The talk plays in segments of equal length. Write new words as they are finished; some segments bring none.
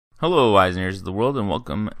Hello, Eisners of the world, and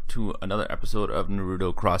welcome to another episode of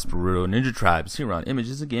Naruto Cross Boruto Ninja Tribes here on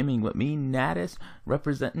Images of Gaming with me, Natas,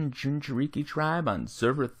 representing Jinchuriki Tribe on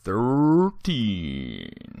server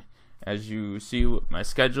 13. As you see with my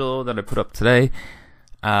schedule that I put up today,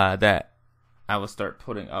 that I will start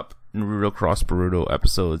putting up Naruto Cross Boruto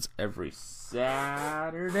episodes every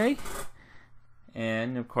Saturday.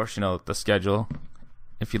 And of course, you know, the schedule,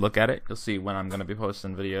 if you look at it, you'll see when I'm going to be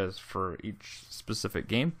posting videos for each specific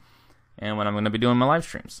game, and when I'm going to be doing my live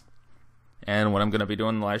streams, and what I'm going to be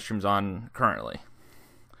doing the live streams on currently.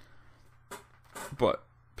 But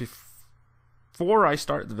before I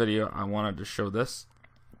start the video, I wanted to show this.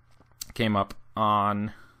 It came up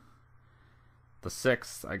on the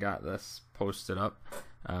 6th. I got this posted up.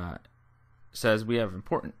 Says we have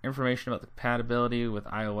important information about the compatibility with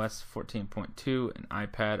iOS 14.2 and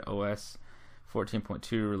iPad OS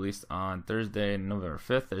 14.2 released on Thursday, November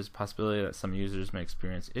 5th. There's a possibility that some users may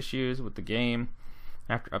experience issues with the game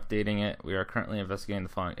after updating it. We are currently investigating the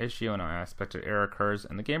following issue, and an unexpected error occurs,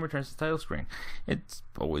 and the game returns to the title screen. It's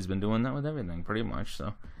always been doing that with everything, pretty much.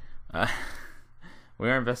 So, we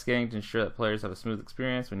are investigating to ensure that players have a smooth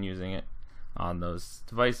experience when using it on those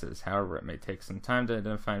devices. However, it may take some time to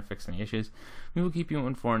identify and fix any issues. We will keep you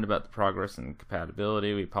informed about the progress and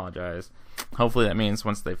compatibility. We apologize. Hopefully that means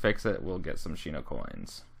once they fix it, we'll get some Shino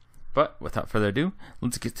coins. But without further ado,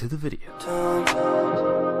 let's get to the video.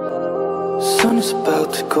 Sun is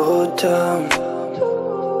about to go down.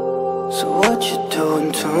 So what you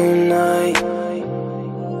doing tonight?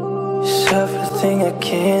 It's everything I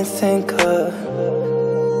can't think of.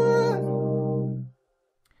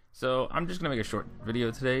 So I'm just going to make a short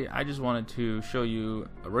video today. I just wanted to show you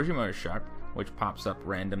Orochimaru shop, which pops up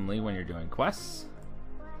randomly when you're doing quests.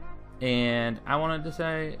 And I wanted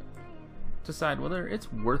to decide whether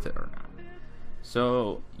it's worth it or not.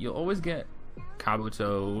 So you'll always get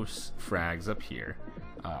Kabuto's frags up here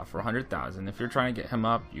for 100,000. If you're trying to get him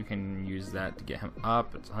up, you can use that to get him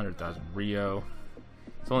up. It's 100,000 Rio.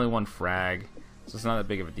 It's only one frag, so it's not that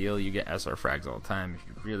big of a deal. You get SR frags all the time. If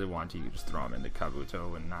you really want to, you can just throw them into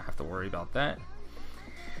Kabuto and not have to worry about that.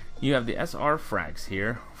 You have the SR frags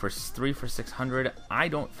here for 3 for 600. I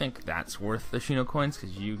don't think that's worth the Shino coins,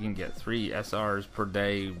 because you can get 3 SRs per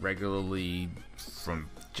day regularly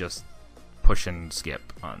from just push and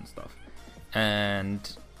skip on stuff. And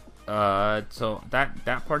so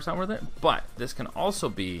that part's not worth it. But this can also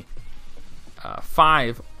be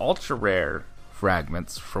 5 ultra rare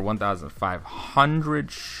fragments for 1,500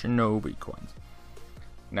 Shinobi coins.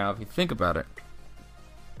 Now, if you think about it,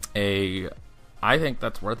 I think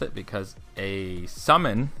that's worth it, because a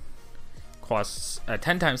summon costs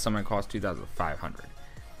 10 times summon costs 2,500,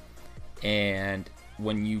 and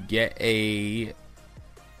when you get a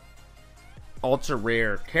ultra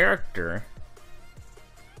rare character,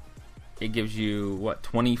 it gives you what,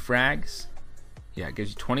 20 frags? Yeah, it gives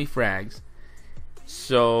you 20 frags.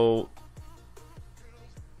 So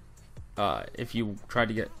if you try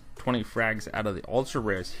to get 20 frags out of the ultra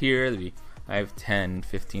rares here, I have 10,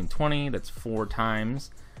 15, 20. That's 4 times.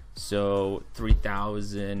 So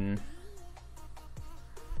 3,000.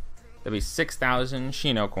 That'd be 6,000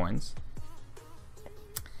 Shino coins,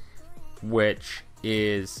 which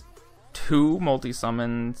is 2 multi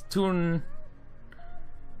summons, 2 and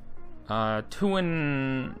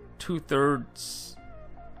 2/3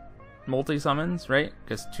 multi summons, right?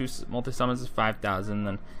 Because 2 multi summons is 5,000.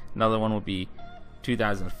 Then another one would be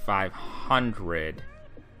 2,500.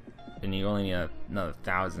 And you only need another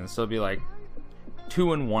 1,000, so it'd be like 2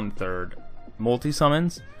 1/3 multi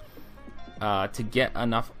summons to get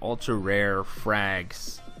enough ultra rare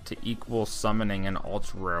frags to equal summoning an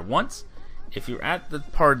ultra rare once. If you're at the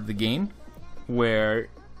part of the game where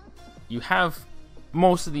you have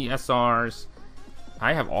most of the SRs,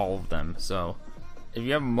 I have all of them. So if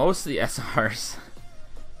you have most of the SRs,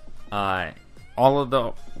 all of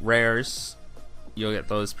the rares, you'll get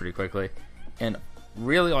those pretty quickly. And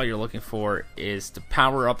really all you're looking for is to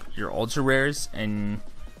power up your ultra rares. And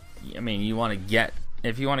I mean, if you want to get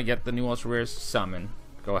the new ultra rares, summon,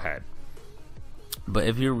 go ahead. But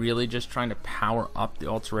if you're really just trying to power up the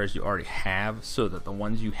ultra rares you already have, so that the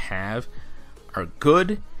ones you have are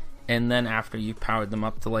good, and then after you've powered them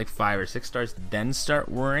up to like 5 or 6 stars, then start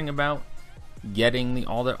worrying about getting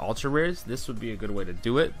all the ultra rares, this would be a good way to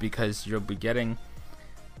do it, because you'll be getting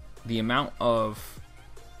the amount of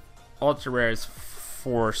ultra rares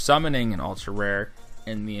for summoning an ultra rare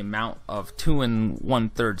and the amount of 2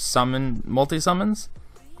 1/3 summon multi summons.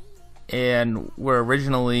 And where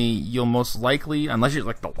originally you'll most likely, unless you're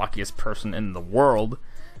like the luckiest person in the world,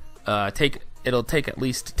 it'll take at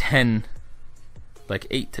least 10 like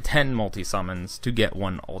 8 to 10 multi-summons to get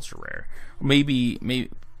one ultra rare. Maybe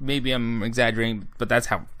I'm exaggerating, but that's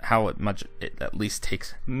how it at least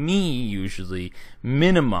takes me usually,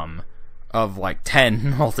 minimum of like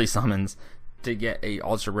 10 multi-summons to get a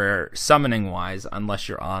ultra rare summoning wise, unless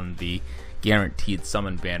you're on the guaranteed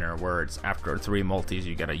summon banner where it's after 3 multis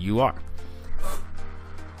you get a UR.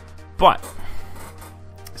 But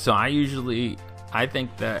so I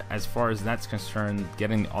think that as far as that's concerned,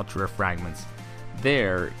 getting the ultra rare fragments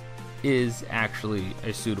there is actually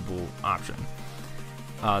a suitable option.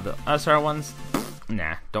 The SR ones,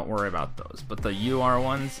 nah, don't worry about those. But the UR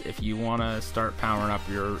ones, if you want to start powering up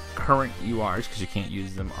your current URs, because you can't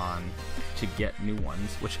use them on to get new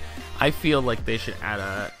ones, which I feel like they should add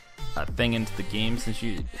a thing into the game, since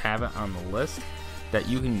you have it on the list, that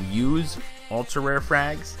you can use ultra rare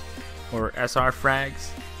frags or SR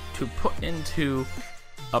frags to put into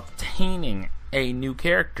obtaining a new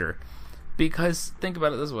character. Because think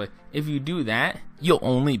about it this way, if you do that,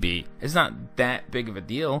 it's not that big of a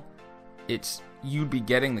deal. You'd be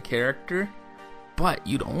getting the character, but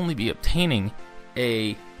you'd only be obtaining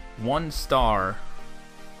a 1-star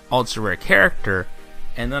ultra rare character,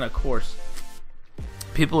 and then of course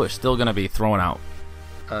people are still going to be throwing out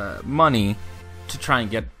money to try and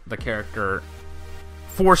get the character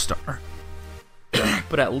 4-star.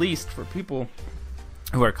 But at least for people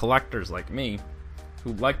who are collectors like me,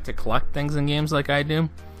 who like to collect things in games like I do,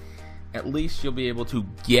 at least you'll be able to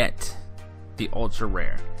get the ultra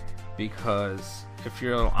rare. Because if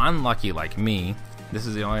you're unlucky like me, this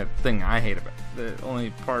is the only thing I hate about the only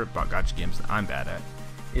part about gacha games that I'm bad at,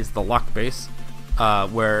 is the luck base,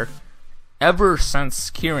 where ever since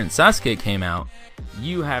Kira and Sasuke came out,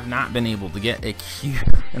 you have not been able to get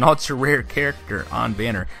an ultra rare character on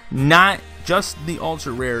banner. Not just the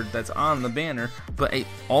ultra rare that's on the banner, but a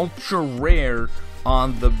ultra rare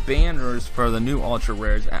on the banners for the new ultra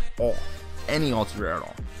rares at all. Any ultra rare at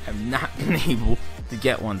all. Have not been able to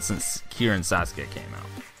get one since Kira and Sasuke came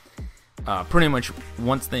out. Pretty much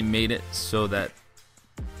once they made it so that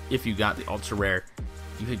if you got the ultra rare,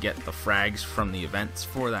 you could get the frags from the events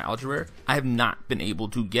for that ultra rare. I have not been able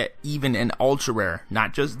to get even an ultra rare,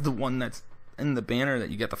 not just the one that's in the banner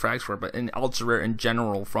that you get the frags for, but an ultra rare in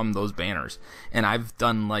general from those banners. And I've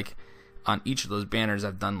done like, on each of those banners,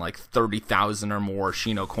 I've done like 30,000 or more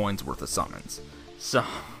Shino coins worth of summons. So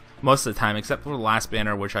most of the time, except for the last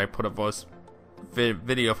banner, which I put a voice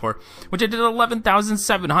video for, which I did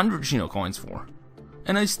 11,700 Shino coins for,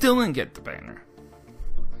 and I still didn't get the banner.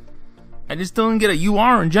 I just didn't get a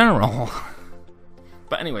UR in general.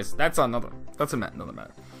 But anyways, that's another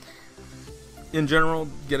matter. In general,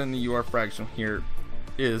 getting the UR fraction here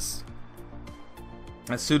is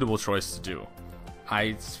a suitable choice to do.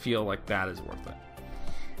 I feel like that is worth it.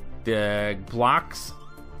 The blocks,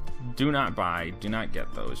 do not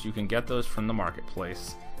get those. You can get those from the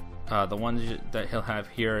marketplace. The ones that he'll have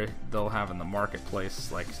here, they'll have in the marketplace.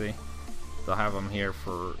 Like, see, they'll have them here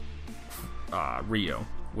for Rio,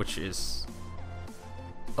 which is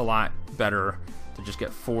a lot better to just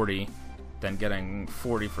get 40 than getting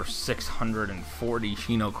 40 for 640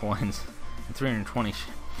 Shino coins and 320.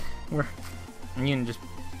 Where you can just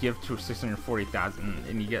give to 640,000,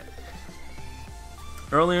 and you get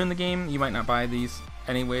earlier in the game. You might not buy these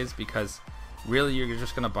anyways, because really you're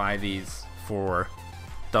just gonna buy these for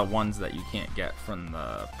the ones that you can't get from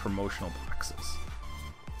the promotional boxes.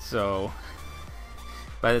 So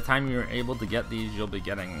by the time you're able to get these, you'll be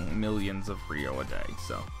getting millions of Rio a day.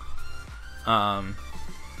 So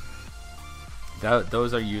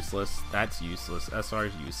those are useless. That's useless. SR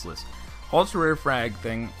is useless. Ultra rare frag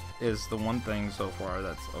thing is the one thing so far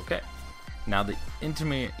that's okay. Now the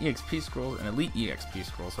intermediate EXP scrolls and elite EXP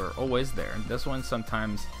scrolls are always there. This one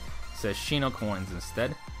sometimes says Shino coins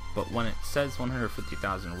instead, but when it says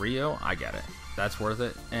 150,000 Rio, I get it. That's worth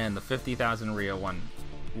it. And the 50,000 Rio one,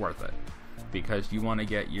 worth it, because you want to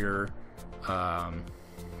get your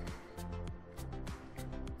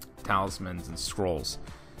talismans and scrolls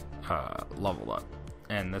leveled up,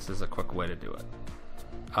 and this is a quick way to do it.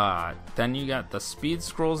 Then you got the speed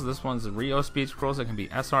scrolls. This one's the Rio speed scrolls. It can be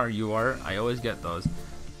SR, UR. I always get those.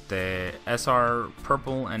 The SR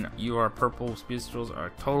purple and UR purple speed scrolls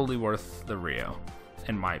are totally worth the Rio,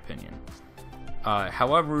 in my opinion.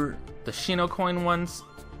 However, the Shino coin ones,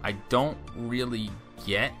 I don't really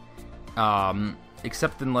get,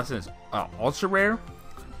 except unless it's ultra rare.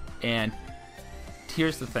 And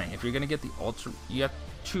here's the thing: if you're gonna get the ultra, you have to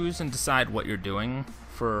choose and decide what you're doing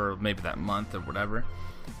for maybe that month or whatever.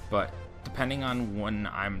 But depending on when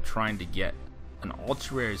I'm trying to get an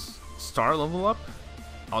ultra rare star level up,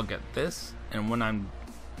 I'll get this. And when I'm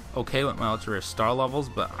okay with my ultra rare star levels,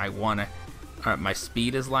 but I want to my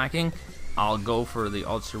speed is lacking, I'll go for the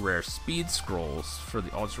ultra rare speed scrolls for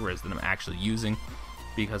the ultra rares that I'm actually using,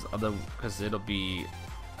 because it'll be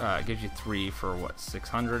it gives you 3 for what,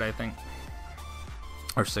 600 I think,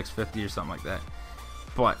 or 650 or something like that.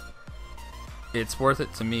 But it's worth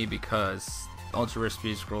it to me because ultra rare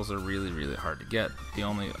speed scrolls are really, really hard to get. The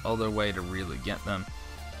only other way to really get them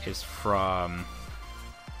is from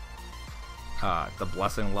the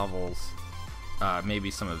blessing levels, maybe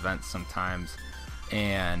some events sometimes,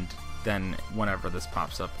 and then whenever this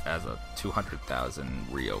pops up as a 200,000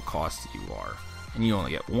 Rio cost you are, and you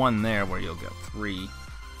only get 1 there, where you'll get 3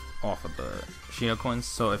 off of the Shino coins.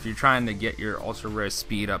 So if you're trying to get your ultra rare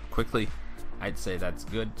speed up quickly, I'd say that's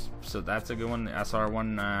good. So that's a good one. The SR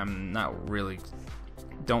one, not really.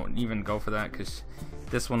 Don't even go for that, because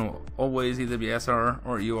this one will always either be SR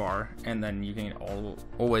or UR, and then you can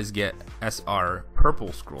always get SR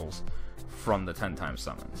purple scrolls from the 10 times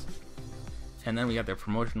summons. And then we got their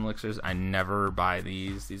promotion elixirs. I never buy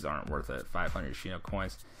these. These aren't worth it. 500 Shino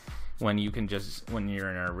coins. When you can just, when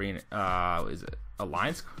you're in an arena, is it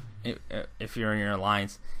Alliance? If you're in your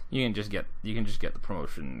Alliance, you can just get the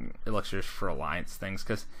promotion elixirs for Alliance things,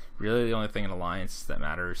 because really the only thing in Alliance that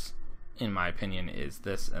matters, in my opinion, is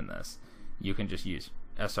this and this. You can just use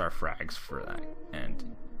SR frags for that,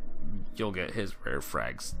 and you'll get his rare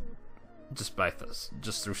frags just by this,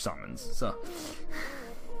 just through summons. So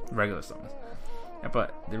regular summons.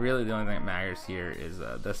 But really the only thing that matters here is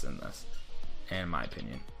this and this, in my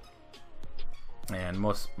opinion, and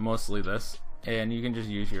mostly this. And you can just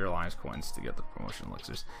use your Alliance coins to get the promotion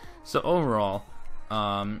elixirs. So overall,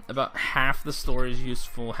 about half the store is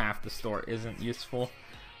useful, half the store isn't useful.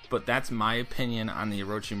 But that's my opinion on the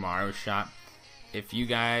Orochimaru shop. If you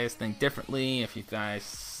guys think differently, if you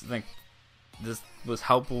guys think this was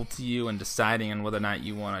helpful to you in deciding on whether or not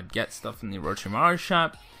you want to get stuff in the Orochimaru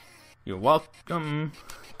shop, you're welcome.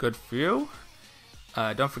 Good for you.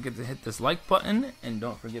 Don't forget to hit this like button, and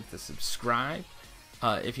don't forget to subscribe.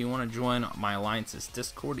 If you want to join my Alliance's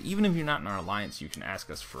Discord, even if you're not in our Alliance, you can ask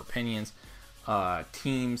us for opinions,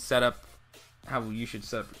 team setup, how you should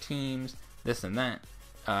set up your teams, this and that.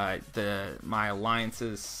 My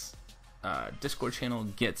Alliance's Discord channel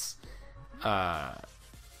gets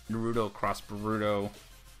Naruto cross Boruto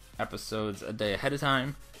episodes a day ahead of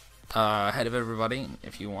time, ahead of everybody,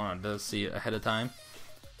 if you wanted to see it ahead of time.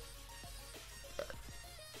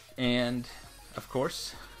 And of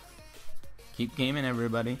course, keep gaming,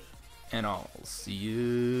 everybody, and I'll see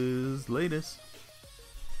you later.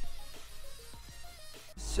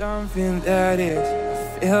 Something that is,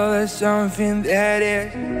 I feel there's something that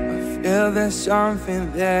is, I feel there's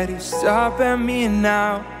something that is stopping me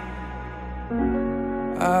now.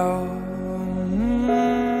 Oh.